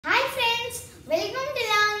Welcome to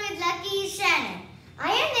Learn with Lucky's channel. I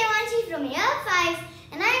am Devanshi from Year 5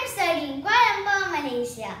 and I am studying Kuala Lumpur,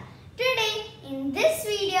 Malaysia. Today in this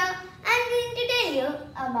video I am going to tell you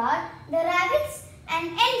about the rabbits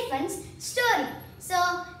and elephants story. So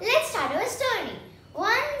let's start our story.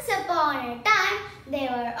 Once upon a time there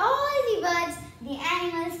were all the birds, the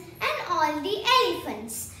animals and all the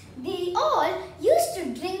elephants. They all used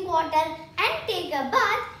to drink water and take a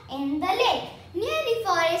bath in the lake, near the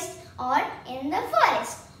forest or in the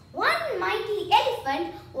forest. One mighty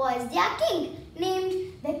elephant was their king,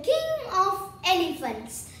 named the King of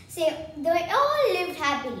Elephants. So they all lived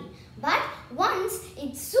happily. But once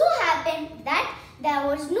it so happened that there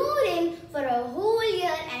was no rain for a whole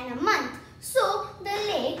year and a month. So the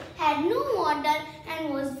lake had no water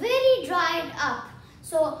and was very dried up.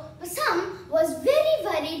 So some was very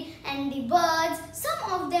worried and the birds,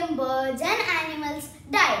 some of them birds and animals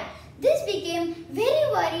died. This became very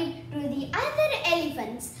worried to the other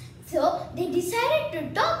elephants. So they decided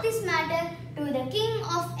to talk this matter to the King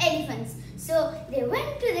of Elephants. So they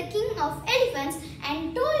went to the King of Elephants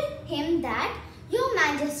and told him that, "Your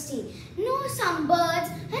Majesty, some birds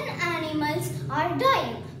and animals are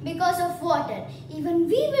dying because of water. Even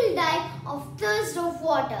we will die of thirst of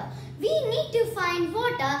water. We need to find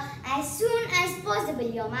water as soon as possible,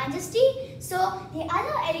 Your Majesty." So the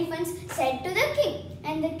other elephants said to the king,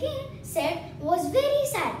 and the king was very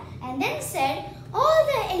sad and then said, "All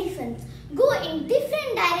the elephants go in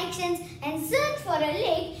different directions and search for a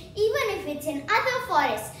lake, even if it's in other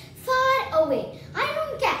forests far away. I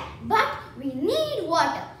don't care, but we need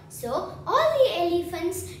water." So all the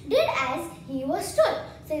elephants did as he was told.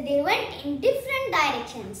 So they went in different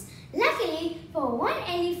directions. Luckily for one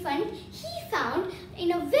elephant, he found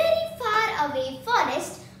in a very far away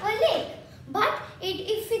forest a lake. But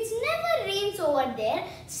if it never rains over there,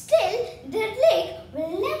 still the lake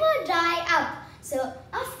will never dry up. So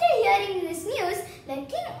after hearing this news, the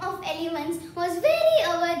King of Elephants was very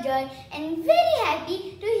overjoyed and very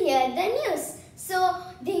happy to hear the news. So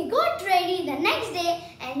they got ready the next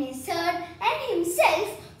day and his herd and himself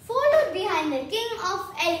followed behind the King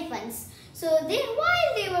of Elephants. So while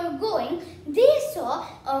they were going, they saw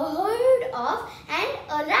a herd of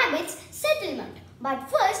a rabbit's settlement. But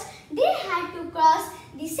first, they had to cross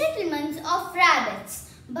the settlements of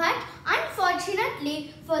rabbits. But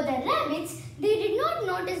unfortunately for the rabbits, they did not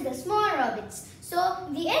notice the small rabbits. So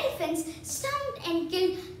the elephants stumped and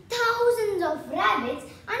killed thousands of rabbits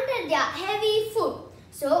under their heavy foot.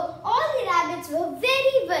 So all the rabbits were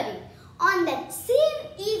very worried. On that same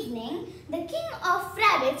evening, the King of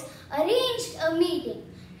Rabbits arranged a meeting.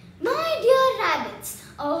 "My dear rabbits,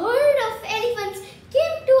 a herd of elephants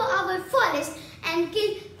came to our forest and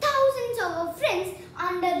killed thousands of our friends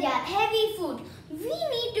under their heavy food. We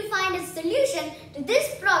need to find a solution to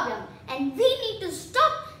this problem and we need to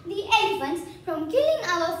stop the elephants from killing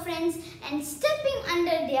our friends and stepping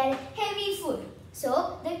under their heavy food."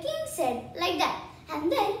 So the king said like that.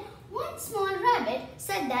 And then one small rabbit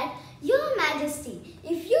said that, "Your Majesty,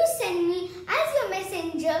 if you send me as your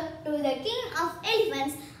messenger to the King of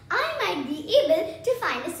Elephants, I might be able to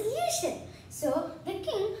find a solution." So the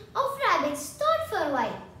King of Rabbits thought for a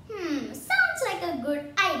while. Sounds like a good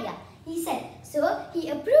idea," he said. So he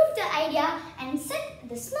approved the idea and sent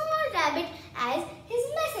the small rabbit as his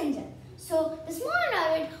messenger. So the small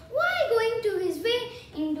rabbit, while going to his way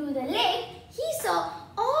into the lake, he saw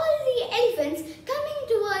all the elephants coming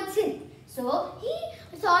towards him. So he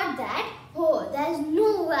thought that, there's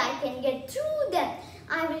no way I can get through them.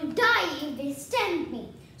 I will die if they stamp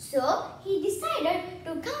me. So he decided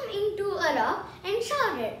to come into a rock and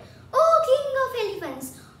shouted, "Oh King of Elephants!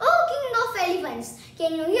 Oh King of Elephants!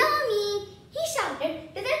 Can you hear me?" He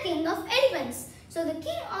shouted to the King of Elephants. So the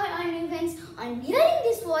King of Elephants, on hearing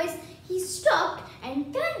this voice, he stopped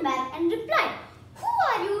and turned back and replied, "Who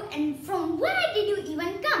are you and from where did you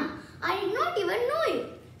even come? I did not even know you."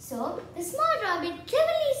 So the small rabbit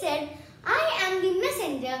cleverly said, "I am the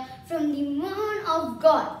messenger from the moon of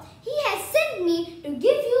God. He has sent me to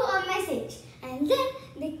give you a message." And then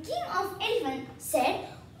the King of Elephants said,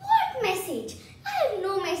 "What message? I have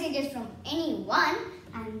no messages from anyone."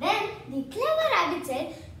 And then the clever rabbit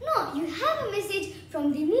said, "No, you have a message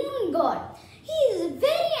from the moon god. He is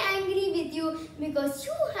very angry with you because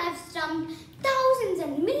you have stumped thousands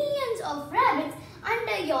and millions of rabbits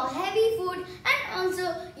under your heavy food and also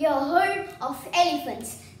your herd of elephants.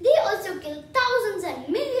 They also killed thousands and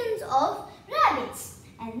millions of rabbits."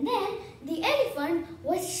 And then the elephant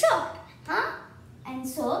was shocked. And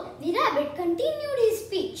so the rabbit continued his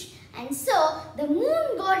speech. "And so the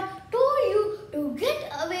moon god told you to get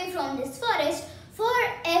away from this forest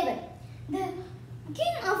forever. The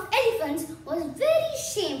King of Elephants elephant was very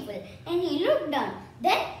shameful and he looked down.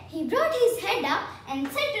 Then he brought his head up and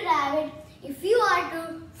said to the rabbit, "If you are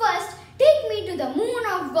to first take me to the moon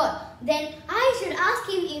of God, then I should ask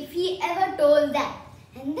him if he ever told that."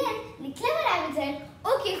 And then the clever rabbit said,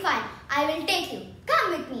 "Okay, fine, I will take you.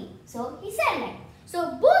 Come with me." So he said that. So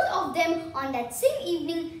both of them on that same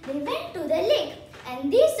evening, they went to the lake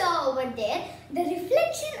and they saw over there the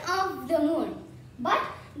reflection of the moon. But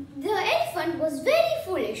the elephant was very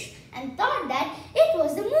foolish and thought that it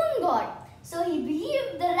was the moon god. So he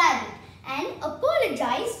believed the rabbit and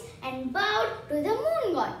apologized and bowed to the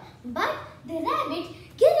moon god. But the rabbit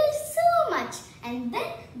giggled so much, and then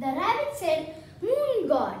the rabbit said, "Moon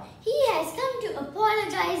god, he has come to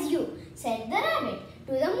apologize you," said the rabbit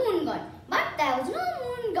to the moon god. But there was no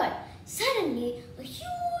moon god. Suddenly, a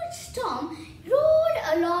huge storm rolled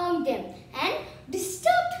along them and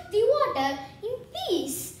disturbed the water in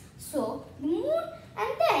peace. So the moon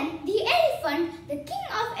and then the elephant, the king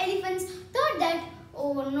of elephants, thought that,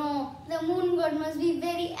 "Oh no, the moon god must be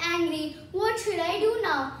very angry. What should I do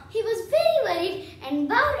now?" He was very worried and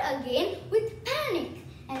bowed again with panic.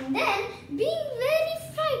 And then, being very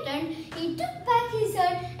frightened, he took back his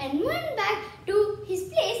herd and went back to his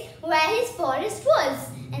place where his forest was.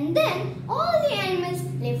 And then all the animals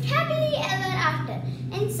lived happily ever after.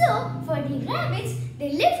 And so, for the rabbits,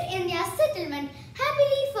 they lived in their settlement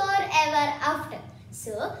happily forever after.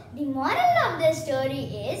 So, the moral of the story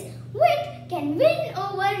is, wit can win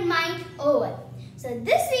over might over. So,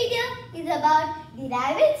 this video is about the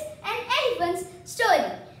rabbits and elephants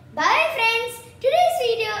story. Bye friends, today's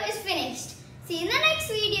video is finished. See you in the next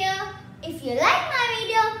video. If you like my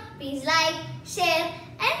video, please like, share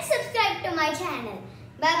and subscribe to my channel.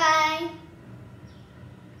 Bye bye.